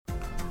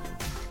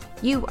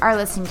You are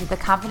listening to the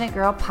Confident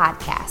Girl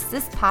Podcast.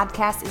 This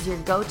podcast is your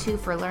go-to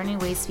for learning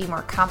ways to be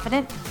more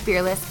confident,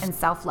 fearless, and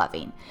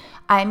self-loving.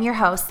 I'm your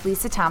host,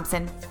 Lisa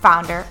Thompson,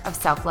 founder of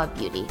Self Love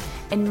Beauty,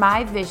 and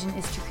my vision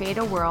is to create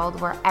a world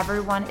where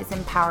everyone is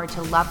empowered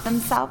to love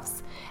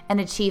themselves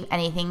and achieve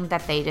anything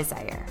that they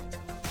desire.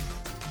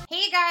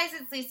 Hey guys,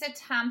 it's Lisa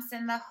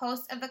Thompson, the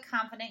host of The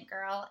Confident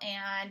Girl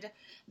and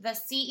the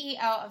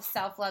CEO of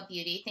Self Love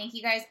Beauty. Thank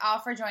you guys all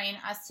for joining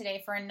us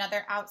today for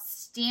another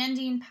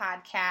outstanding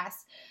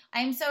podcast.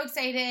 I'm so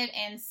excited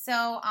and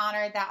so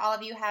honored that all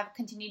of you have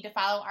continued to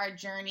follow our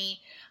journey.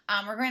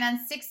 We're going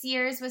on 6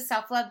 years with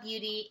Self Love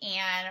Beauty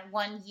and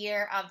 1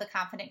 year of the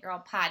Confident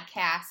Girl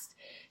podcast.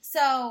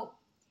 So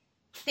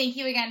thank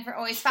you again for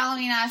always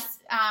following us,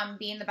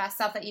 being the best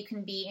self that you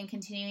can be, and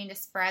continuing to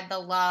spread the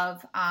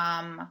love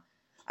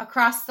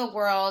across the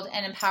world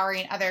and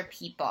empowering other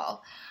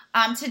people.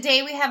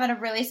 Today we have a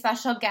really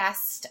special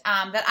guest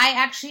that I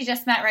actually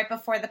just met right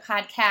before the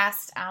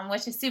podcast,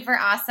 which is super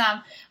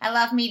awesome. I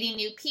love meeting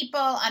new people,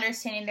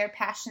 understanding their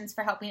passions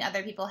for helping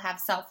other people have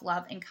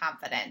self-love and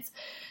confidence.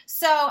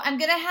 So I'm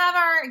going to have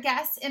our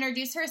guest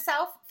introduce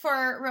herself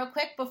for real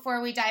quick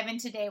before we dive in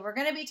today. We're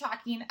going to be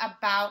talking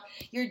about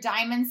your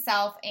diamond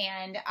self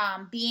and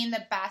being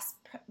the best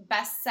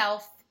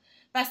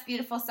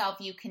beautiful self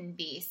you can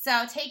be.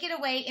 So take it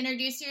away,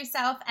 introduce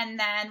yourself, and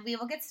then we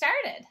will get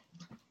started.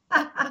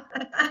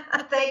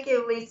 Thank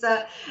you,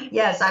 Lisa.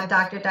 Yes, I'm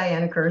Dr.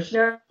 Diana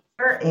Kirshner,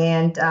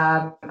 and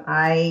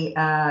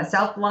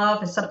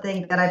self-love is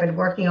something that I've been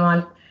working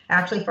on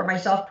actually for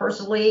myself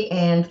personally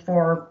and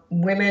for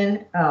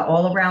women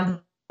all around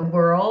the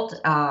world.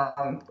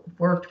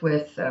 Worked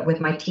with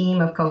my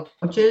team of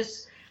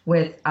coaches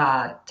with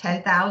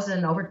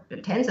 10,000, over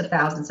tens of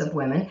thousands of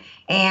women,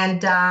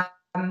 and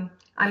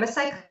I'm a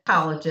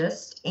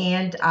psychologist,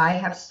 and I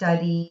have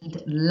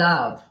studied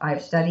love.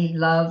 I've studied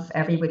love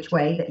every which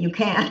way that you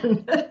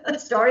can,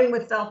 starting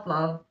with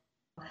self-love,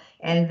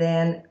 and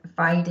then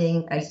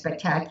finding a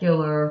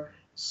spectacular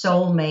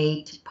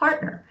soulmate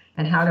partner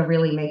and how to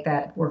really make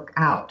that work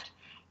out.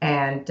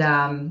 And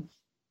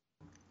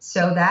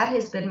so that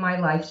has been my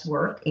life's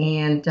work,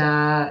 and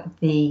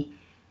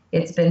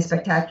it's been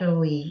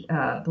spectacularly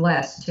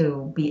blessed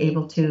to be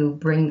able to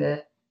bring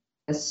this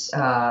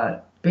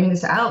out,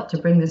 to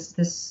bring this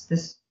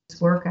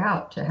work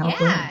out to help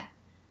women.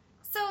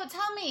 So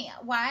tell me,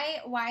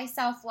 why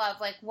self-love?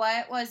 Like,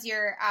 what was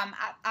your,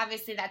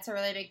 obviously that's a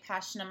really big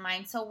passion of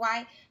mine. So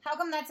how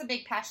come that's a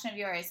big passion of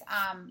yours?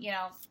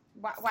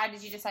 Why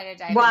did you decide to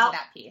dive into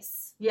that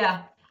piece?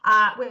 Yeah.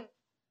 When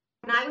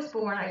I was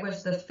born, I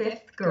was the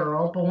fifth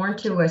girl born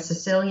to a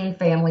Sicilian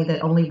family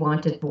that only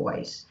wanted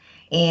boys.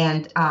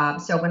 And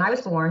so when I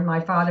was born, my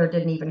father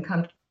didn't even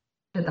come to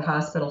the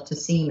hospital to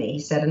see me. He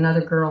said,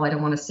 "Another girl, I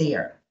don't want to see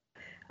her."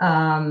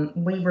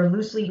 We were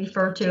loosely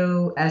referred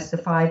to as the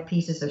 5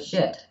 pieces of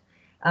shit.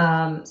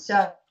 I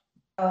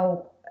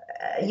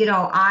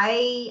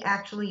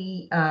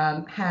actually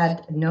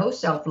had no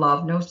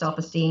self-love, no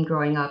self-esteem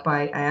growing up.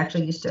 I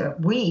actually used to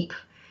weep,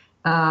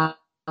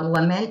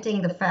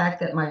 lamenting the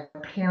fact that my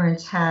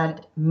parents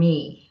had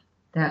me,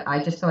 that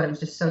I just thought it was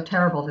just so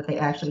terrible that they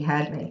actually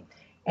had me.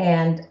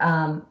 And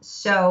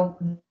so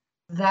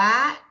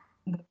that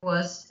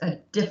was a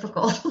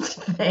difficult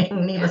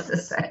thing, needless to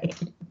say.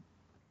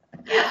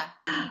 Yeah.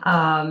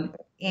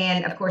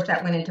 And of course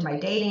that went into my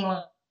dating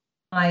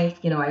life.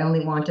 I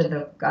only wanted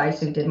the guys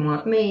who didn't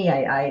want me.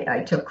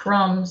 I took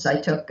crumbs, I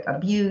took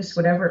abuse,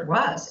 whatever it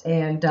was.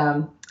 And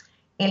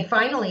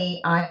finally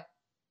I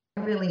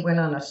really went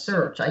on a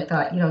search. I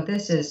thought,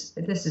 this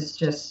is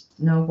just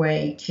no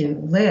way to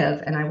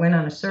live. And I went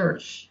on a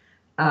search,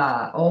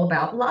 all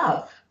about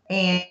love.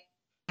 And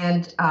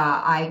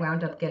I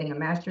wound up getting a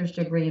master's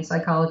degree in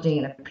psychology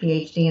and a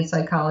PhD in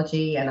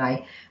psychology, and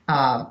I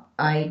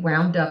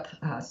wound up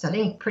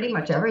studying pretty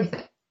much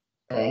everything.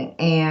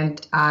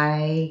 And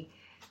I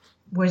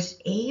was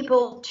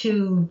able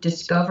to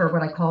discover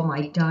what I call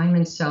my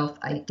diamond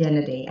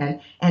self-identity.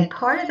 And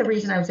part of the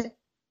reason I was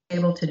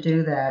able to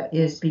do that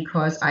is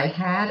because I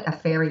had a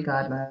fairy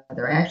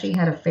godmother. I actually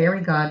had a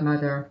fairy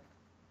godmother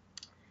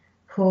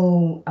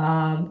who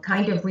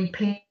kind of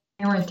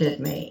reparented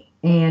me.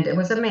 And it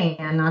was a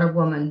man, not a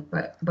woman,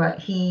 but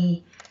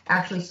he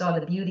actually saw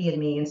the beauty in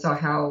me and saw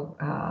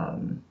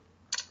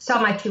saw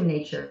my true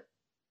nature.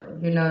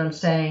 You know what I'm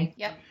saying?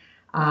 Yep.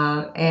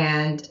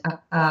 And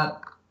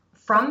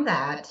from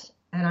that,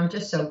 and I'm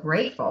just so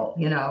grateful,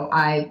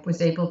 I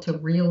was able to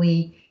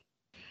really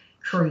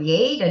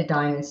create a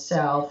diamond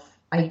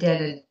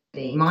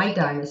self-identity, my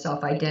diamond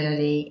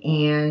self-identity,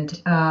 and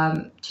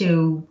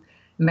to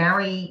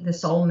marry the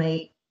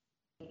soulmate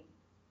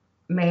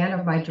man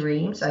of my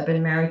dreams. I've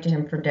been married to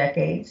him for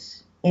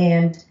decades,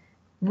 and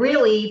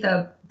really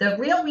the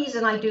real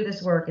reason I do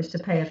this work is to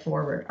pay it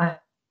forward.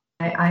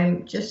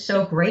 I'm just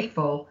so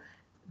grateful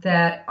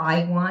that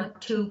I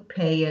want to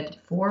pay it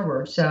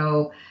forward.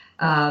 So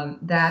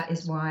that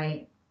is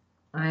why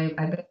I've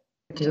been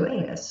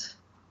doing this.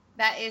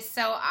 That is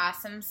so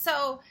awesome.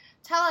 So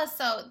tell us,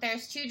 so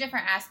there's two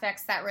different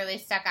aspects that really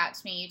stuck out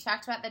to me. You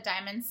talked about the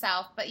diamond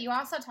self, but you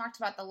also talked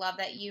about the love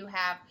that you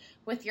have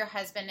with your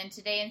husband. And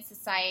today in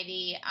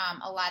society,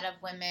 a lot of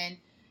women,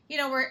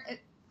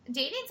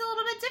 dating's a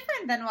little bit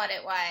different than what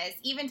it was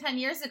even 10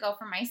 years ago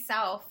for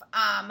myself.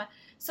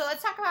 So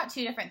let's talk about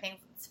two different things.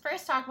 Let's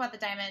first talk about the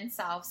diamond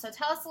self. So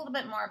tell us a little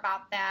bit more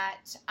about that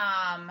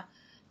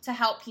to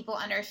help people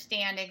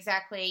understand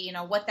exactly,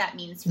 what that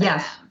means for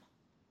them.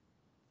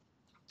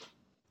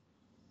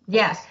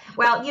 Yes.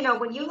 Well,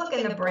 when you look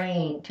in the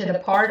brain, to the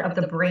part of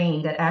the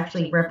brain that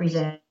actually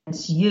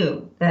represents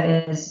you,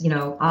 that is,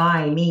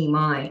 I, me,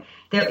 mine,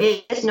 there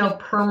is no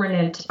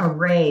permanent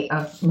array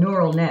of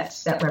neural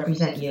nets that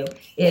represent you.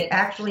 It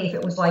actually, if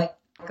it was like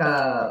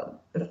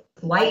if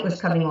light was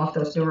coming off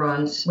those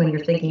neurons when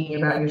you're thinking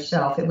about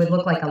yourself, it would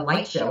look like a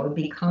light show. It would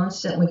be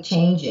constantly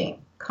changing.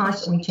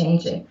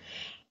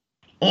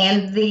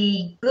 And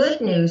the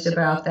good news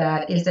about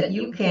that is that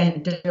you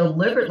can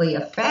deliberately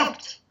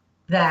affect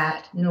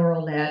that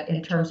neural net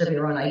in terms of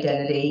your own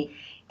identity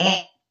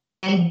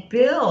and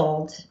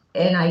build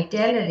an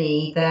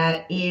identity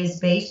that is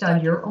based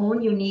on your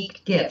own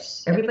unique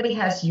gifts. Everybody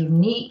has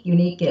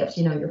unique gifts.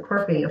 You're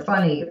quirky, you're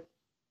funny,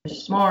 you're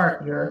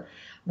smart, you're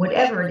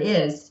whatever it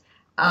is.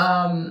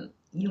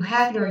 You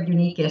have your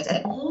unique gifts,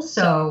 and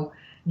also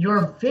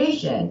your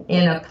vision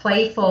in a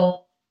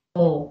playful,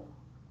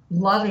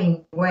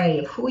 loving way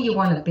of who you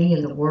want to be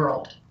in the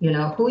world,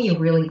 who you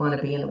really want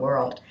to be in the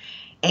world.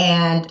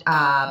 And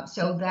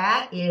so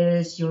that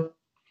is your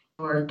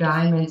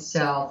diamond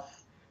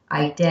self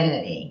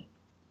identity.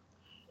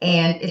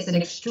 And it's an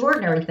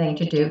extraordinary thing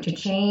to do, to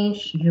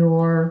change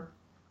your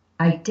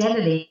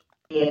identity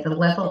at the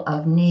level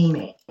of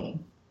naming.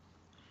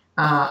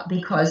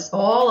 Because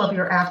all of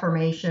your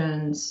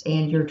affirmations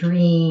and your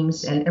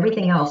dreams and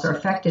everything else are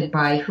affected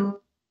by who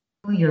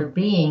you're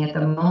being at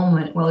the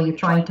moment while you're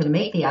trying to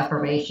make the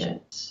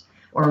affirmations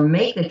or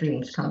make the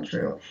dreams come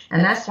true.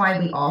 And that's why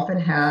we often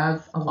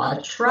have a lot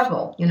of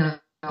trouble.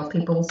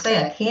 People will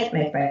say, I can't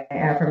make my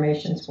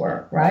affirmations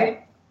work,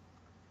 right?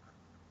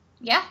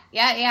 Yeah.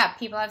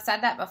 People have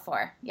said that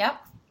before. Yep.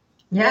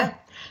 Yeah.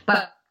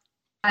 But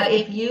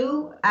if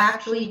you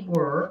actually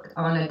work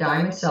on a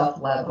diamond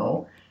self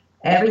level,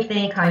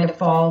 everything kind of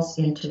falls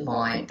into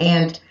line.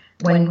 And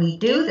when we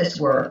do this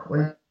work,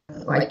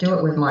 I do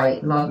it with my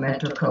love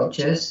mentor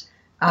coaches,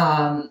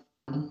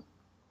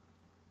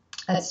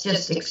 it's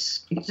just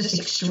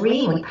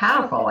extremely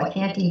powerful. I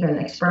can't even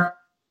express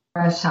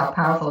how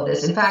powerful it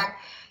is. In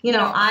fact,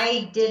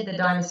 I did the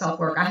diamond self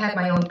work. I had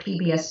my own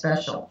PBS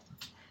special,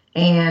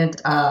 and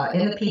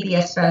in the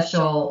PBS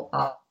special,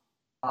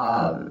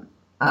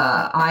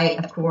 I,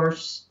 of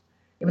course,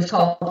 it was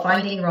called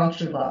Finding Your Own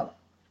True Love,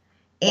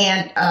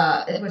 and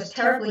it was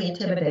terribly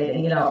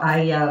intimidating.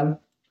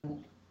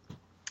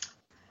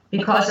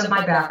 Because of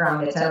my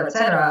background, et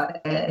cetera,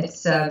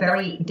 it's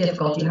very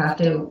difficult. You have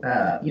to,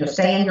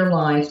 stay in your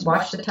lines,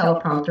 watch the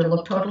teleprompter,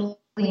 look totally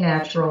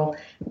natural,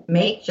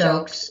 make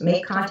jokes,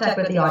 make contact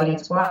with the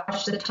audience,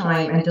 watch the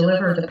time, and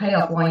deliver the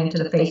payoff line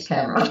into the face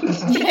camera.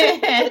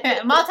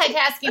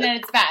 Multitasking at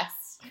its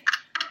best.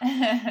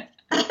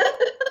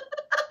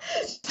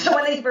 So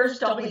when they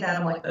first told me that,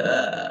 I'm like,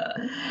 ugh.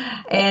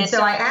 And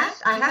so I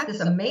have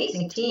this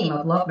amazing team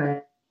of love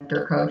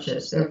mentor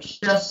coaches. They're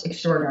just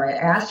extraordinary. I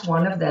asked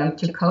one of them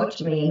to coach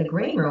me in the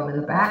green room in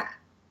the back,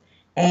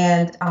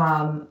 and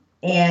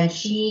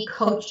she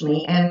coached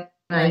me, and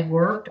I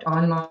worked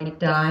on my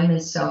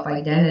diamond self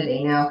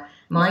identity. Now,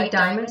 my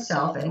diamond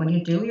self, and when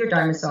you do your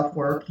diamond self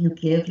work, you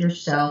give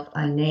yourself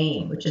a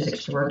name, which is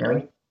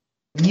extraordinary.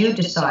 You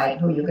decide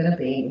who you're going to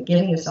be. You're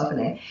giving yourself a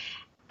name.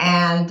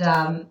 And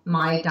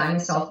my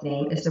diamond self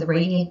name is the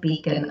Radiant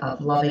Beacon of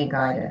Loving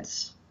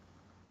Guidance.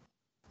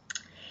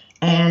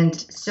 And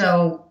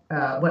so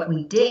what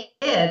we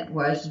did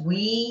was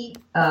we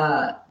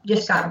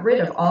just got rid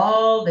of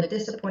all the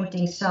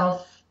disappointing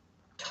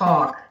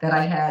self-talk that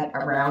I had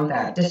around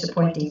that.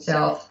 Disappointing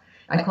self,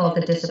 I call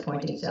it the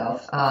disappointing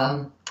self.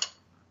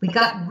 We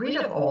got rid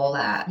of all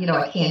that.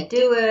 I can't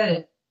do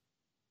it.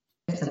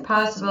 It's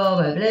impossible,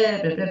 blah,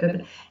 blah, blah, blah,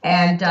 blah.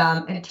 And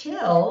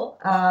until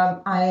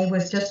I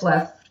was just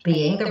left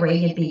being the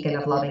Radiant Beacon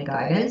of Loving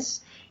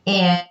Guidance.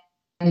 And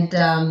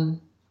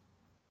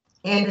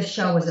the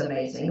show was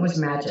amazing. It was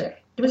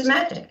magic. It was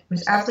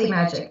absolutely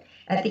magic.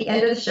 At the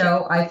end of the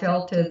show, I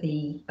fell to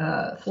the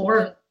floor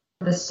of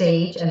the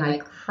stage and I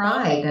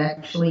cried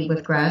actually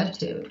with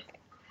gratitude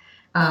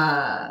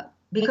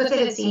because it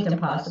had seemed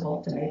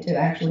impossible to me to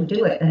actually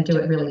do it and do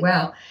it really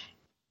well.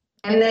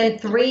 And then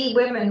 3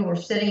 women who were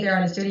sitting there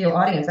in the studio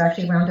audience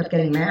actually wound up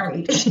getting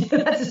married.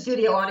 That's a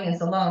studio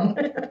audience alone.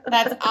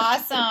 That's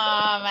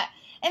awesome.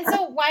 And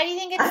so why do you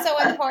think it's so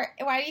important?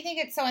 Why do you think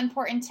it's so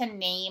important to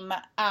name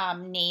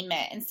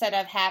it instead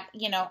of have,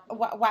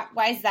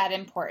 why is that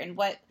important?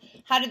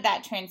 How did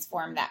that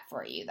transform that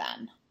for you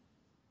then?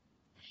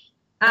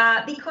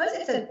 Because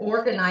it's an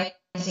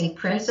organizing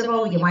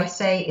principle. You might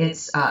say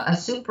it's a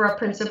supra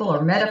principle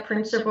or meta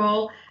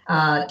principle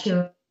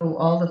to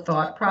all the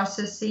thought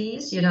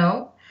processes,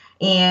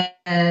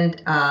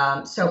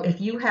 And so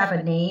if you have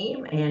a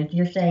name and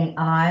you're saying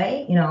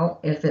I,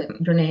 if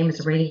your name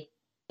is Radiant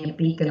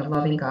Beacon of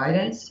Loving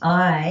Guidance,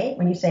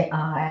 when you say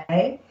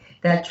I,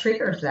 that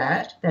triggers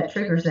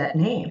that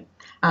name.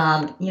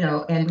 And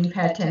we've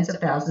had tens of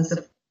thousands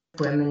of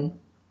women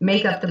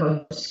make up the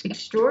most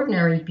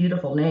extraordinary,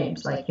 beautiful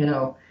names, like,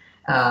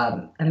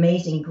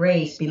 Amazing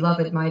Grace,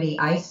 Beloved Mighty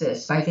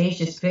Isis,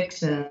 Vivacious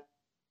Vixen,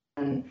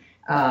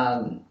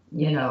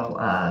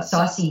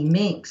 Saucy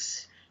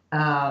Minx,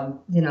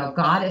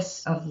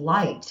 Goddess of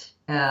Light.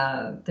 They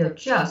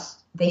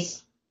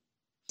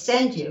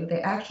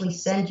actually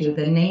send you.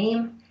 The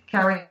name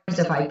carries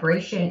a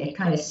vibration. It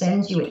kind of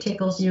sends you, it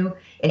tickles you.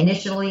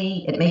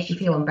 Initially, it makes you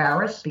feel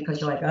embarrassed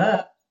because you're like,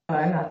 oh,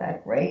 I'm not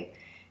that great.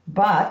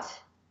 But,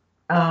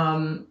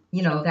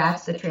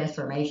 that's the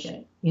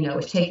transformation,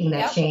 is taking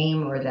that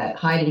shame or that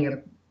hiding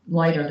your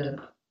light under the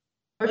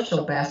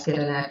bushel basket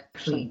and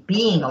actually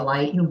being the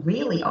light you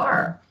really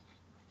are.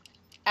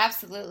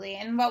 Absolutely.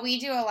 And what we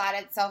do a lot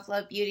at Self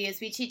Love Beauty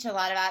is we teach a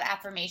lot about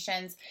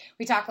affirmations.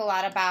 We talk a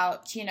lot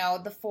about,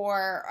 the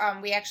four,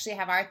 we actually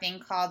have our thing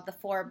called the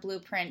four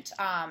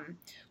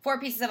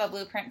pieces of a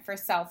blueprint for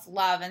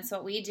self-love. And so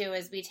what we do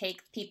is we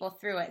take people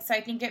through it. So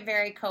I think it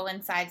very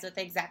coincides with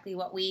exactly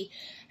what we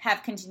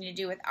have continued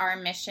to do with our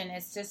mission,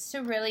 is just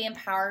to really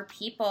empower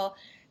people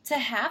to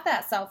have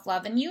that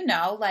self-love. And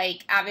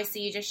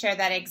obviously you just shared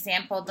that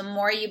example. The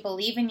more you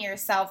believe in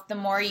yourself, the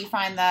more you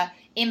find the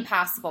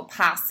impossible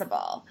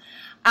possible.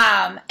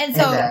 And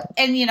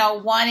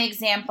one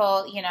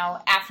example,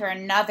 after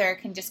another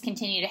can just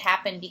continue to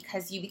happen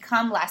because you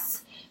become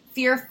less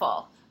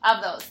fearful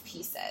of those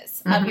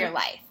pieces of your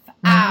life.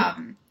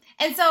 And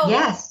so,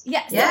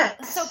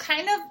 so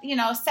kind of,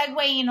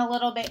 segueing a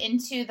little bit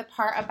into the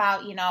part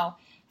about,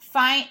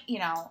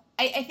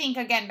 I think,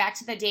 again, back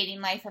to the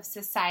dating life of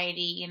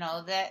society,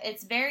 that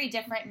it's very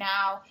different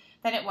now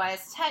than it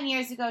was 10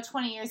 years ago,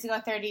 20 years ago,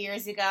 30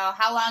 years ago,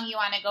 how long you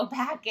want to go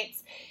back.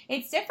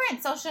 It's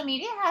different. Social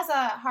media has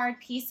a hard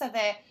piece of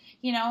it,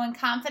 and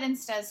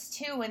confidence does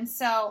too. And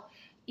so,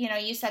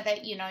 you said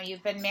that,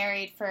 you've been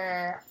married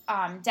for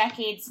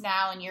decades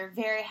now and you're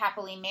very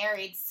happily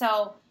married.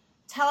 So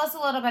tell us a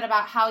little bit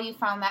about how you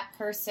found that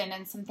person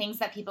and some things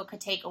that people could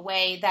take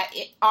away that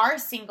are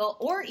single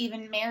or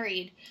even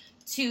married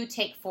to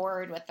take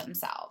forward with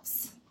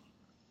themselves.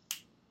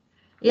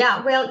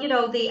 Yeah, well,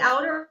 the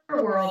outer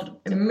world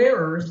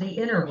mirrors the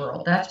inner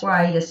world. That's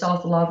why the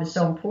self-love is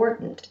so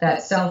important,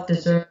 that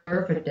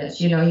self-deservedness.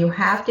 You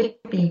have to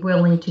be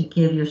willing to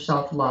give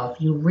yourself love.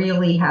 You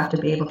really have to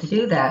be able to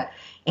do that.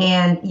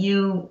 And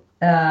you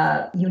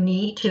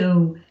need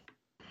to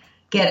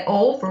get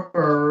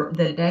over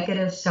the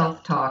negative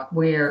self-talk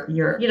where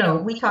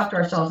we talk to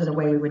ourselves in a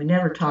way we would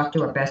never talk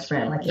to a best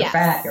friend. Like, you're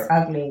fat, you're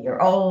ugly,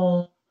 you're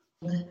old,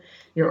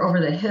 you're over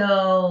the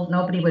hill,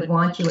 nobody would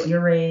want you at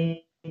your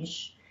age.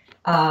 It's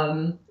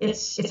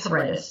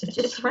horrendous. It's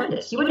just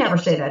horrendous. You would never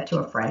say that to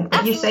a friend,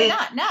 but you say it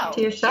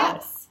to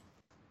yourself.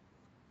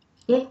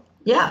 Yes.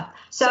 Yeah.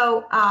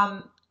 So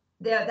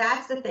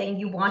that's the thing.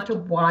 You want to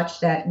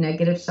watch that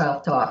negative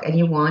self-talk and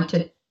you want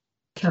to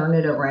turn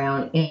it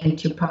around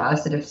into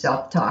positive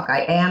self-talk.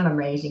 I am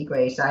Amazing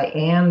Grace. I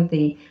am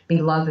the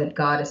beloved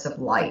goddess of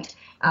light.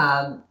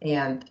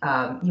 And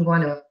you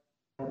want to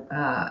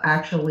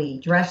actually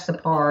dress the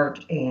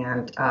part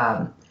and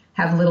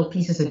have little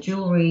pieces of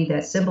jewelry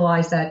that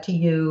symbolize that to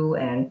you,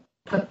 and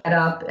put that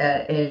up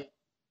as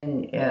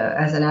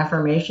an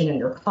affirmation in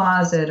your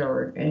closet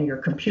or in your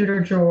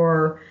computer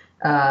drawer,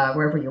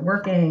 wherever you're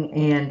working,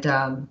 and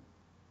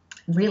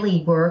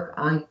really work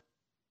on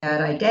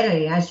that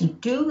identity. As you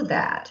do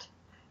that,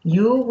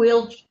 you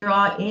will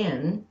draw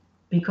in,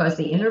 because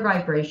the inner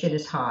vibration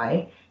is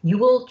high, you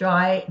will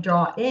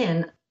draw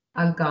in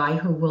a guy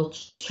who will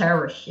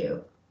cherish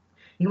you.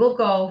 You will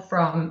go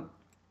from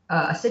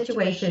a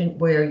situation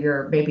where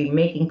you're maybe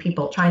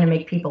trying to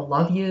make people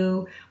love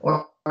you,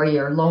 or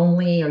you're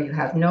lonely, or you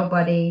have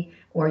nobody,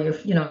 or you're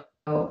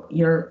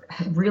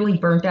really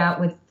burnt out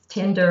with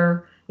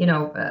Tinder.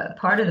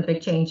 Part of the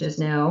big changes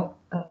now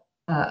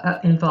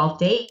involve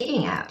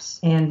dating apps,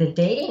 and the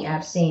dating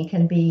app scene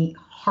can be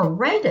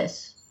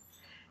horrendous.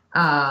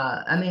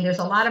 There's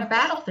a lot of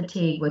battle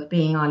fatigue with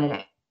being on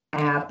an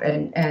app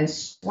and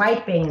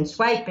swiping and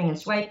swiping and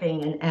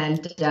swiping,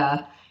 and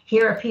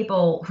here are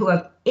people who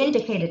have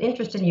indicated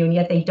interest in you, and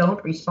yet they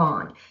don't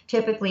respond.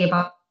 Typically,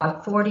 about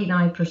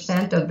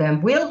 49% of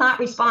them will not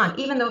respond,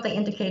 even though they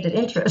indicated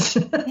interest.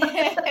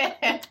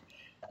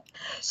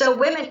 So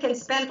women can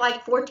spend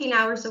like 14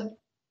 hours a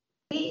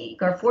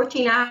week or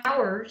 14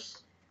 hours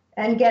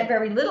and get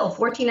very little.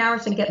 14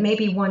 hours and get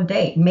maybe one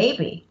date,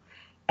 maybe.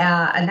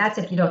 And that's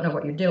if you don't know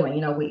what you're doing.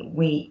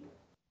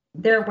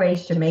 There are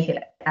ways to make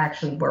it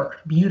actually work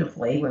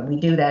beautifully. When we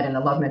do that in the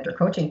Love Mentor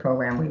coaching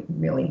program, we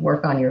really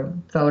work on your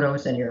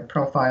photos and your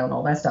profile and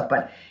all that stuff.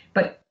 But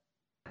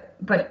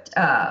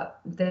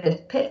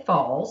the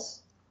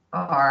pitfalls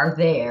are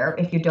there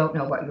if you don't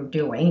know what you're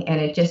doing,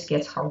 and it just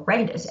gets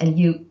horrendous. And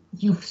you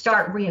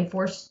start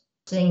reinforcing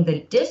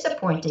the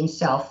disappointing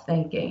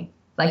self-thinking,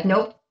 like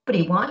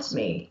nobody wants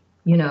me.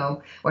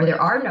 or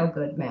there are no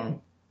good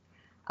men.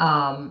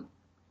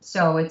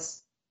 So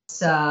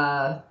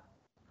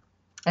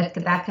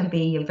that can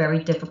be a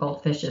very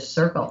difficult vicious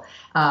circle.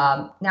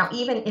 Now,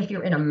 even if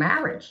you're in a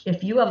marriage,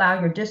 if you allow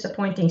your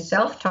disappointing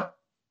self-talk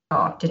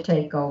to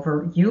take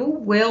over, you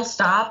will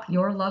stop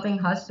your loving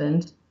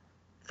husband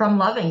from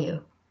loving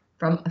you,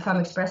 from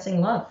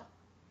expressing love.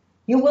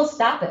 You will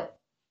stop it.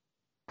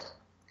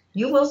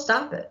 You will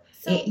stop it.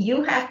 So,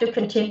 you have to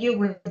continue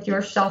with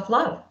your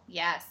self-love.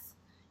 Yes,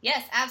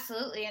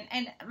 absolutely.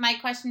 And my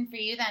question for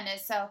you then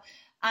is, so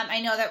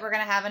I know that we're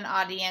going to have an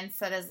audience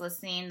that is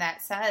listening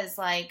that says,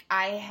 like,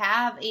 I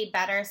have a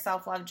better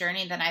self-love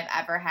journey than I've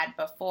ever had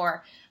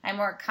before. I'm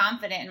more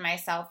confident in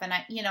myself, and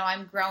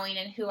I'm growing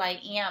in who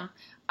I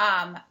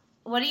am.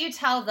 What do you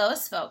tell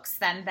those folks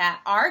then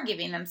that are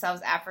giving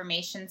themselves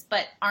affirmations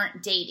but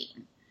aren't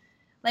dating?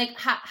 Like,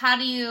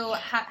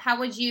 how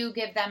would you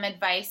give them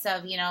advice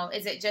of,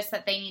 is it just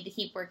that they need to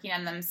keep working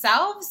on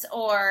themselves,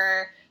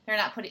 or they're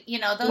not putting,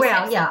 those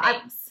types of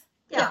things?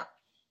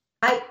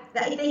 I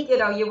think,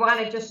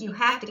 you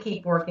have to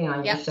keep working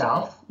on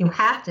yourself. You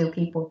have to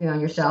keep working on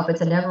yourself.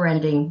 It's a never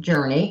ending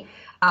journey.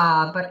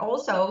 But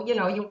also,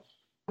 you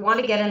want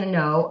to get in the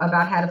know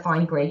about how to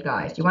find great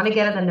guys. You want to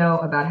get in the know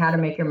about how to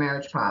make your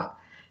marriage pop.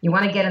 You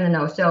want to get in the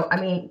know. So,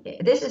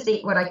 this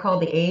is what I call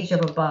the age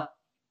of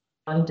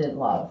abundant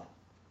love.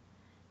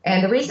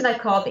 And the reason I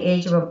call it the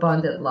age of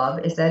abundant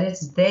love is that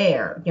it's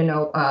there.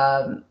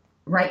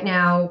 Right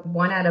now,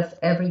 1 out of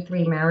every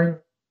 3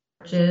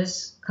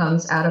 marriages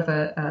comes out of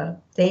a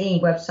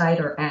dating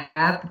website or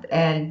app,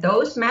 and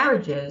those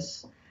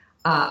marriages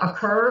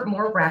occur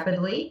more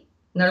rapidly.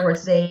 In other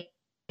words, they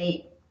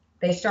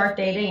start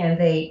dating and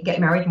they get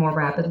married more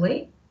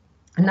rapidly.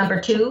 And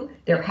number 2,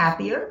 they're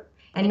happier.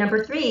 And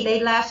number 3, they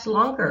last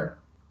longer.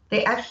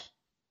 They actually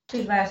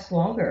last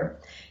longer.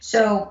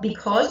 So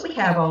because we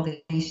have all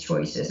these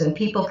choices and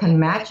people can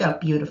match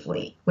up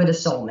beautifully with a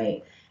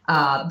soulmate,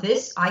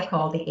 this I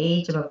call the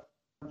age of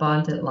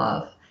abundant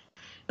love.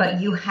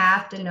 But you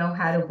have to know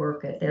how to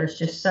work it. There's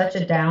just such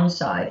a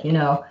downside. We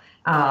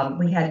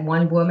had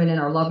one woman in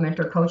our Love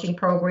Mentor coaching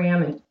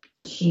program, and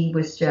she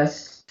was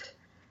just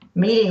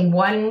meeting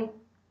one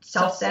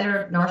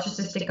self-centered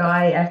narcissistic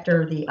guy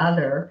after the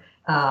other.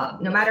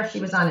 No matter if she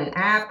was on an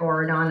app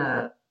or on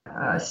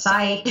a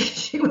site,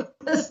 she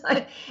was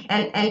like,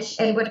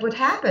 and what would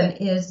happen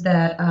is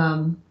that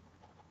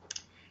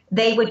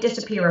they would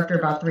disappear after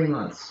about 3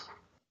 months.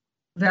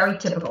 Very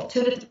typical.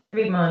 2 to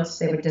 3 months,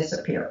 they would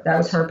disappear. That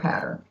was her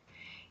pattern.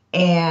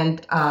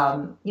 And,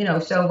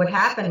 so what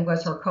happened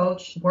was her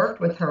coach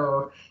worked with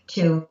her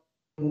to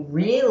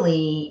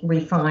really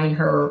refine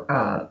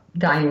her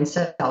diamond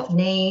self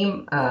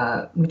name,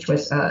 which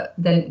was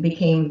then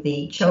became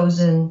the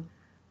chosen,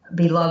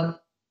 beloved,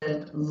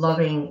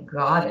 loving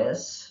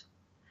goddess.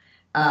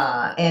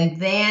 And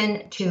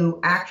then to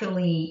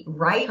actually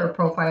write her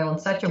profile in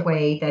such a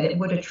way that it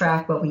would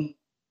attract what we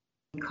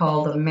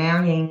call the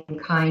marrying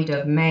kind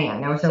of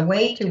man. Now, it's a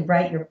way to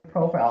write your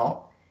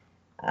profile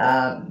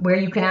where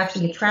you can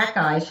actually attract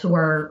guys who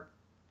are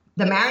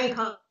the marrying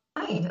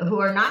kind,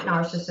 who are not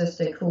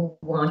narcissistic, who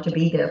want to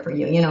be there for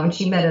you. And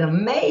she met an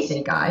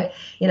amazing guy.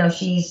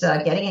 She's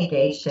getting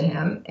engaged to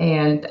him,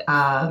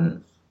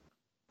 and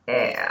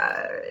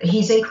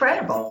he's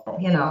incredible.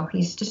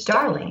 He's just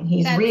darling.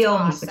 He's real.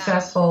 Awesome. He's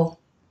successful.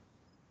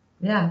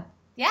 Yeah.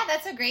 Yeah,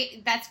 that's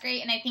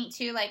great. And I think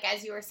too, like,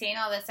 as you were saying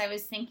all this, I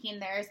was thinking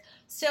there's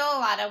still a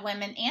lot of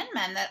women and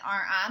men that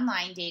aren't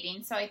online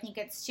dating. So I think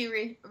it's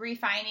too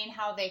refining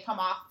how they come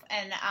off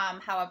and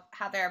how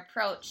they're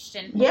approached.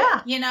 And,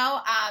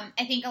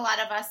 I think a lot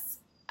of us,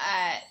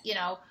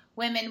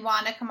 women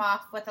want to come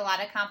off with a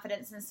lot of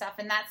confidence and stuff.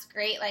 And that's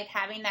great. Like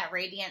having that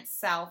radiant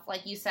self,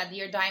 like you said,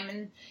 your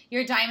diamond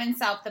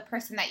self, the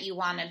person that you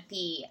want to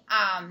be.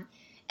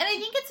 And I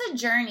think it's a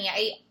journey.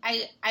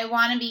 I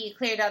want to be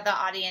clear to the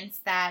audience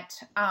that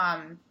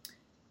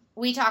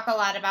we talk a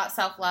lot about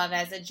self-love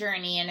as a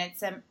journey, and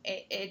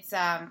it's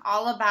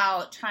all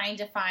about trying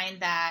to find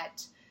that,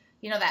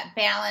 that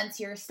balance.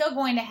 You're still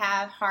going to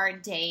have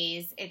hard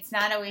days. It's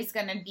not always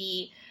going to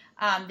be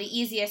the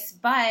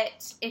easiest,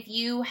 but if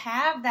you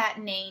have that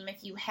name,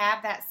 if you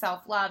have that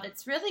self-love,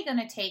 it's really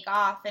going to take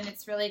off, and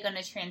it's really going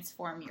to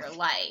transform your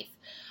life.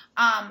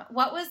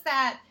 What was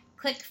that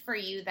click for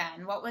you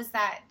then? What was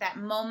that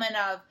moment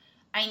of,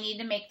 I need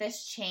to make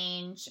this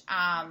change?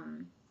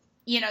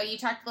 You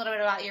talked a little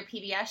bit about your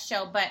PBS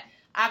show, but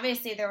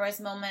obviously there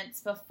was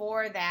moments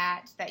before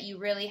that you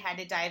really had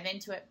to dive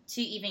into it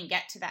to even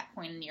get to that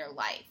point in your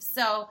life.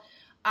 So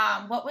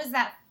what was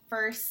that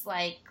first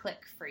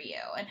click for you,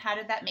 and how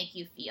did that make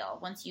you feel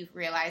once you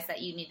realized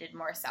that you needed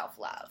more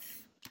self-love?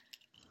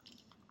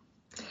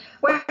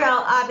 Well,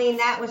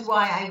 that was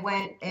why I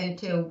went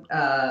into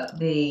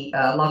the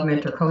Love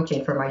Mentor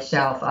coaching for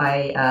myself.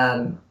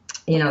 That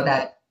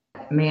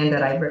man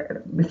that I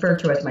refer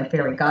to as my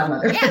fairy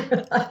godmother.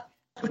 Yeah.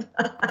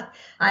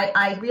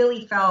 I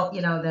really felt,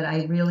 that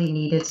I really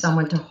needed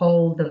someone to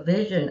hold the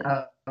vision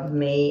of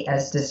me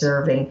as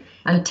deserving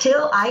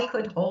until I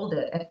could hold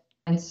it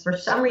for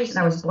some reason,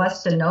 I was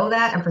blessed to know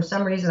that. And for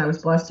some reason, I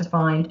was blessed to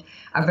find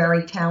a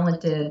very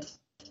talented,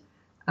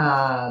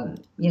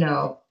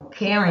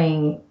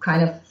 caring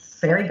kind of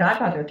fairy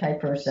godmother type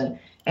person.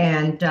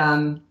 And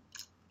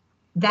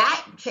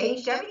that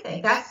changed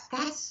everything. That's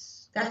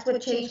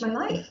what changed my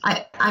life.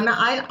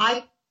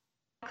 I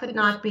could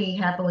not be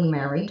happily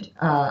married.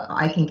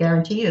 I can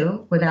guarantee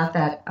you without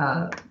that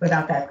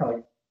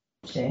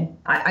coaching,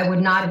 I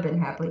would not have been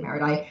happily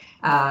married.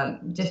 I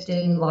just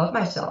didn't love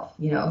myself.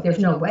 There's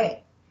no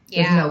way.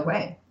 Yeah. There's no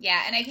way.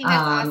 Yeah, and I think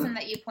that's awesome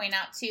that you point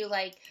out too.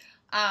 Like,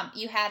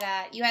 you had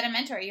a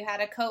mentor, you had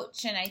a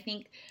coach, and I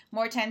think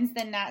more times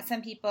than not,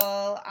 some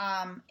people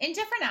in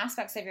different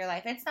aspects of your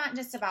life, it's not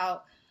just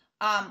about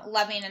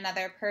loving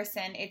another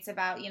person. It's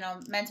about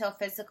mental,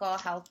 physical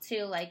health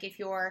too. Like if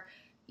you're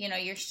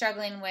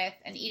struggling with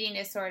an eating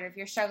disorder, if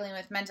you're struggling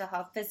with mental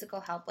health, physical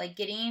health, like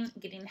getting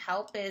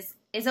help is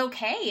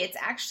okay. It's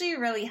actually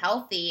really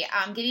healthy.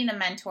 Getting a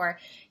mentor,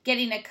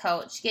 getting a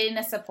coach, getting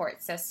a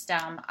support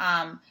system.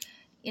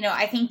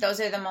 I think those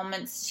are the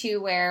moments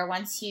too where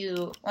once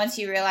you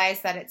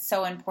realize that it's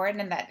so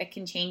important and that it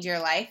can change your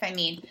life. I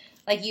mean,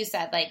 like you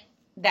said, like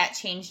that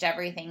changed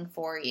everything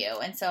for you.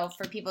 And so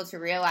for people to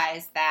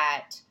realize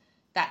that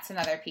that's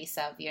another piece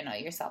of,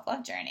 your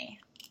self-love journey.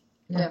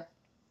 Yeah.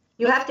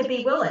 You have to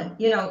be willing.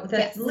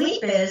 The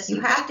leap is you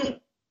have to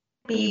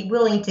be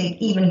willing to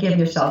even give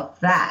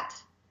yourself that.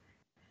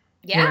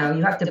 Yeah.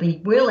 You have to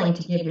be willing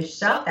to give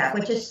yourself that,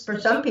 which is for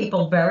some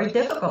people very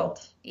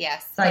difficult.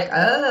 Yes. It's like,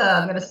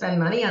 I'm going to spend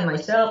money on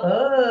myself.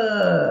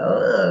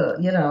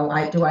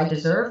 Do I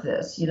deserve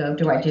this?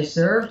 Do I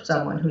deserve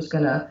someone who's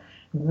going to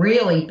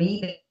really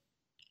be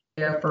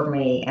there for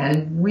me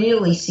and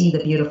really see the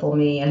beautiful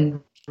me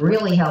and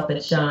really help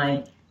it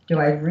shine? Do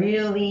I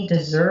really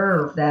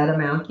deserve that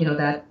amount,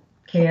 that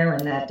care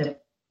and that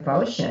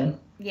devotion?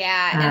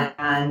 Yeah.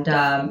 And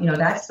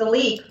that's the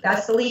leap.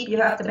 That's the leap you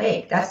have to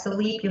make. That's the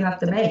leap you have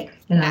to make.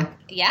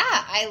 Yeah,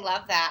 I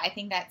love that. I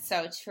think that's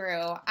so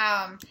true.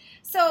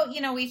 So,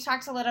 we've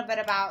talked a little bit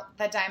about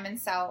the Diamond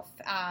Self,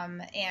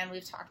 and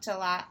we've talked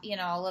a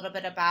little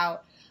bit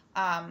about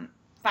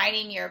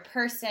finding your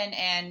person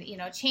and,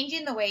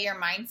 changing the way your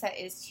mindset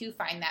is to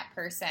find that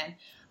person.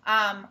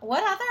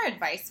 What other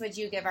advice would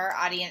you give our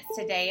audience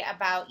today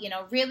about,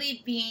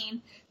 really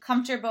being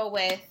comfortable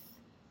with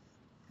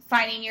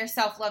finding your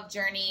self-love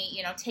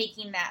journey,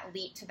 taking that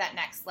leap to that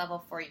next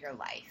level for your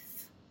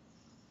life?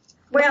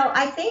 Well,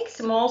 I think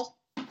small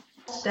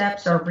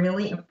steps are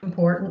really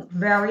important,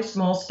 very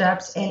small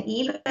steps. And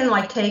even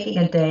like taking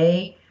a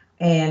day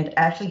and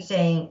actually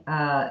saying,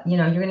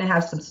 you're going to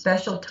have some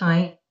special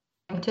time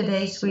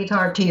today,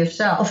 sweetheart, to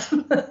yourself.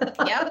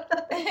 Yep.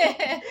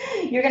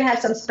 You're going to have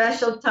some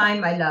special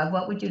time, my love.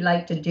 What would you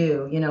like to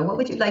do? What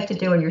would you like to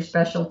do in your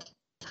special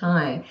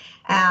time?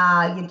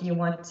 Do you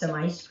want some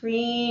ice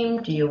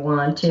cream? Do you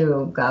want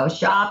to go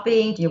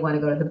shopping? Do you want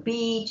to go to the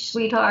beach,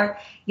 sweetheart?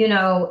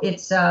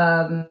 It's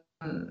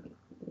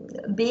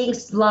being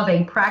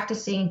loving,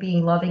 practicing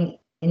being loving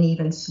in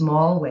even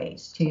small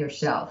ways to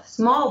yourself.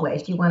 Small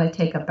ways. Do you want to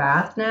take a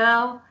bath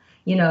now?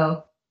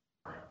 Do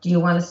you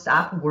want to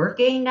stop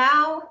working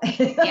now?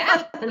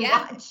 Yeah.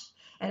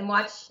 and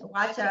watch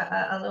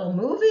a little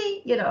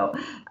movie?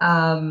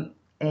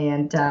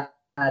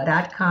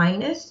 That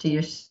kindness to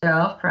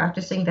yourself,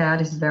 practicing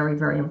that is very,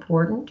 very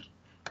important.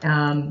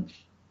 And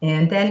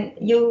then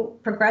you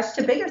progress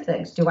to bigger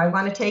things. Do I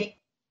want to take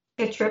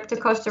a trip to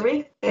Costa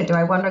Rica? Do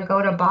I want to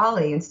go to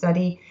Bali and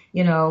study,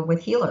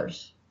 with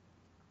healers?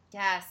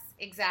 Yes,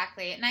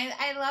 exactly. And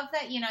I love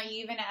that, you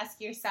even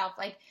ask yourself,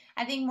 like,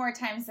 I think more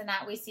times than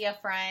not, we see a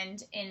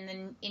friend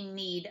in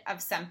need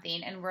of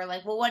something and we're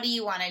like, well, what do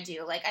you want to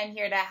do? Like, I'm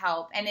here to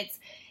help.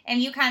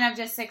 And you kind of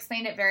just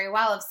explained it very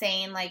well of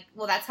saying like,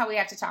 well, that's how we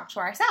have to talk to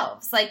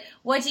ourselves. Like,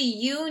 what do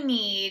you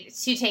need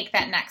to take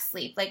that next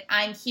leap? Like,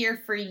 I'm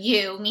here for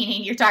you,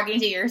 meaning you're talking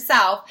to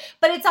yourself,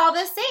 but it's all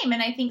the same.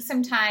 And I think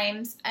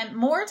sometimes, and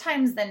more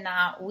times than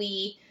not,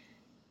 we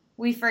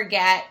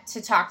forget to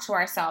talk to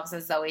ourselves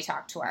as though we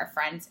talk to our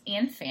friends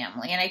and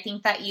family. And I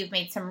think that you've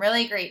made some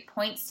really great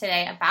points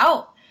today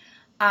about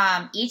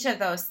each of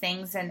those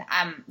things. And,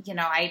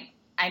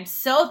 I'm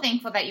so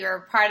thankful that you're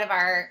a part of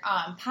our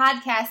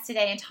podcast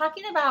today and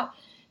talking about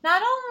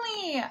not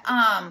only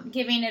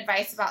giving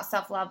advice about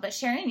self-love, but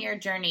sharing your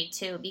journey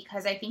too,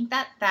 because I think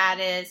that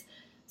is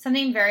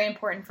something very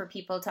important for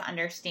people to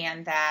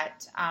understand,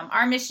 that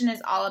our mission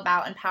is all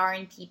about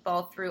empowering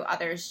people through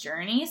others'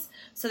 journeys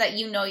so that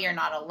you're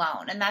not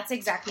alone. And that's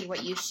exactly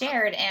what you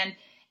shared. And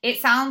it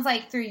sounds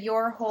like through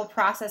your whole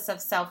process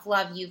of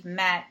self-love, you've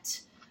met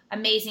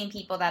amazing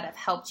people that have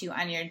helped you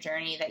on your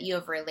journey that you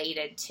have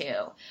related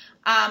to.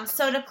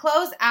 So to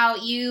close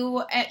out,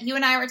 you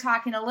and I were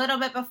talking a little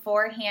bit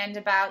beforehand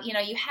about,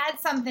 you had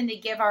something to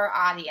give our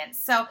audience.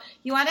 So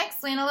you want to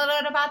explain a little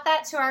bit about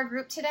that to our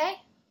group today?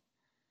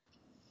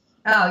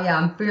 Oh, yeah,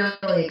 I'm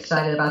really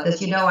excited about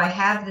this. I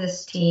have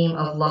this team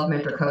of Love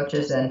Mentor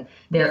coaches, and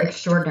they're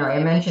extraordinary.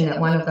 I mentioned that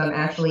one of them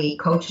actually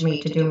coached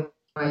me to do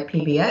my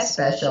PBS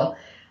special.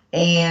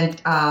 And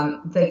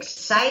the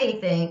exciting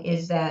thing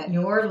is that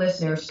your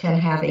listeners can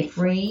have a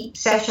free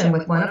session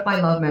with one of my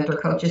Love Mentor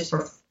coaches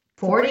for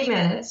 40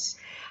 minutes,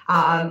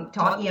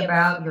 talking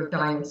about your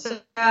diamond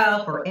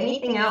self or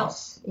anything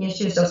else,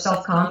 issues of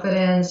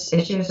self-confidence,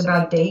 issues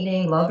about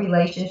dating, love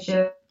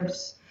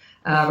relationships,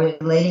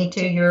 relating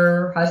to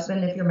your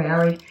husband if you're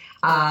married.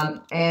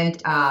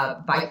 It's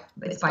by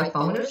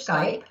phone or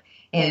Skype,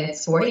 and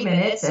it's 40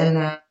 minutes,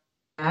 and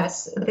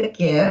that's the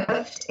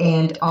gift.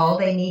 And all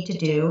they need to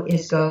do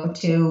is go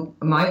to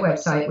my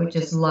website, which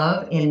is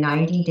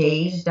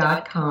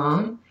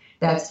lovein90days.com.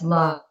 That's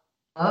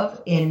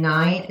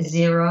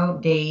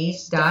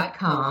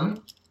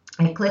lovein90days.com.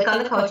 And click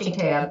on the coaching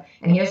tab.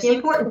 And here's the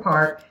important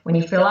part. When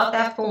you fill out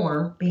that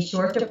form, be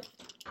sure to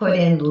put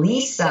in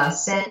Lisa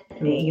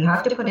sent me. You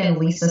have to put in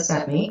Lisa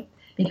sent me,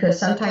 because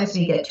sometimes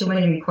we get too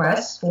many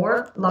requests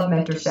for Love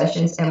Mentor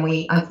sessions, and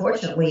we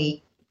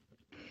unfortunately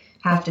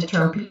have to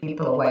turn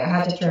people away. I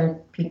had to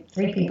turn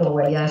 3 people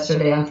away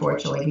yesterday,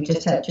 unfortunately. We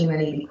just had too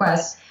many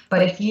requests.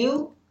 But if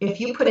you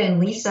put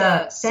in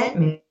Lisa sent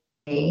me,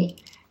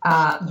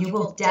 you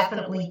will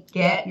definitely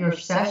get your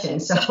session.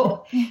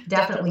 So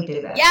definitely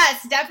do that.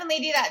 Yes,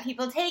 definitely do that.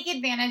 People, take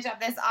advantage of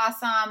this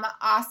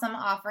awesome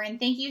offer. And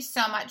thank you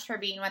so much for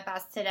being with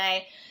us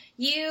today.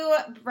 You,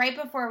 right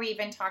before we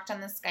even talked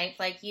on the Skype,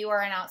 like, you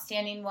are an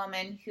outstanding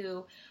woman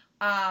who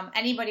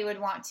anybody would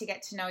want to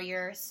get to know.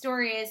 Your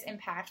story is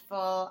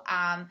impactful.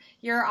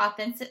 You're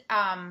authentic.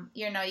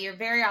 You're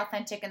very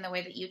authentic in the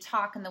way that you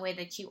talk and the way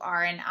that you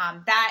are. And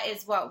that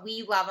is what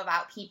we love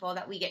about people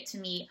that we get to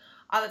meet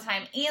all the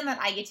time, and that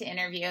I get to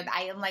interview.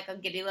 I am like a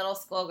giddy little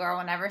schoolgirl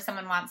whenever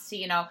someone wants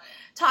to,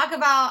 talk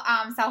about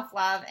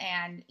self-love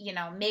and,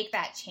 make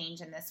that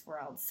change in this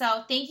world.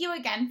 So thank you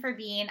again for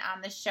being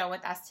on the show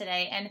with us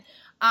today. And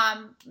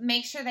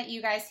make sure that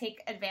you guys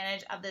take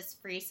advantage of this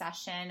free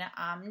session.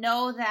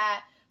 Know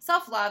that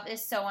self-love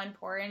is so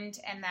important,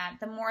 and that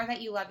the more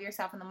that you love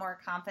yourself and the more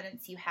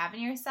confidence you have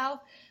in yourself,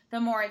 the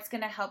more it's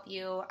going to help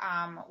you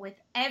with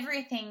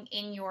everything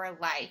in your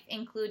life,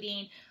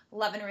 including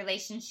love and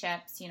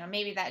relationships,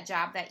 maybe that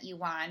job that you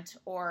want,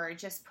 or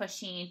just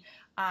pushing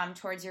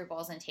towards your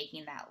goals and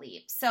taking that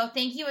leap. So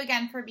thank you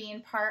again for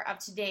being part of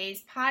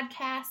today's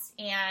podcast,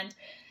 and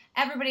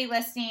everybody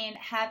listening,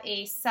 have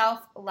a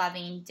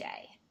self-loving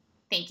day.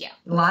 Thank you.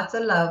 Lots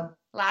of love.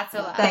 Lots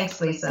of love.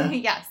 Thanks, Lisa.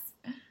 Yes.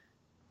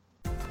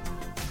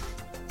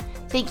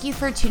 Thank you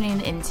for tuning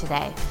in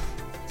today.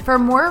 For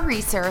more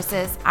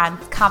resources on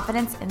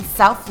confidence and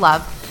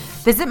self-love,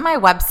 visit my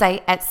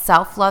website at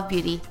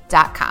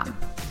selflovebeauty.com.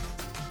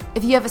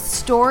 If you have a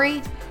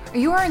story or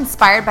you are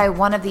inspired by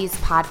one of these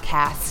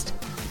podcasts,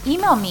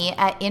 email me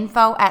at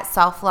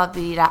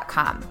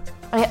info@selflovebeauty.com.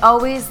 I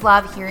always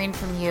love hearing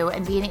from you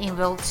and being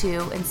able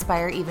to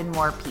inspire even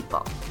more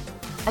people.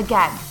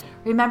 Again,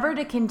 remember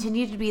to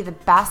continue to be the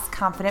best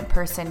confident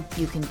person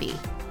you can be.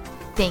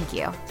 Thank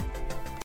you.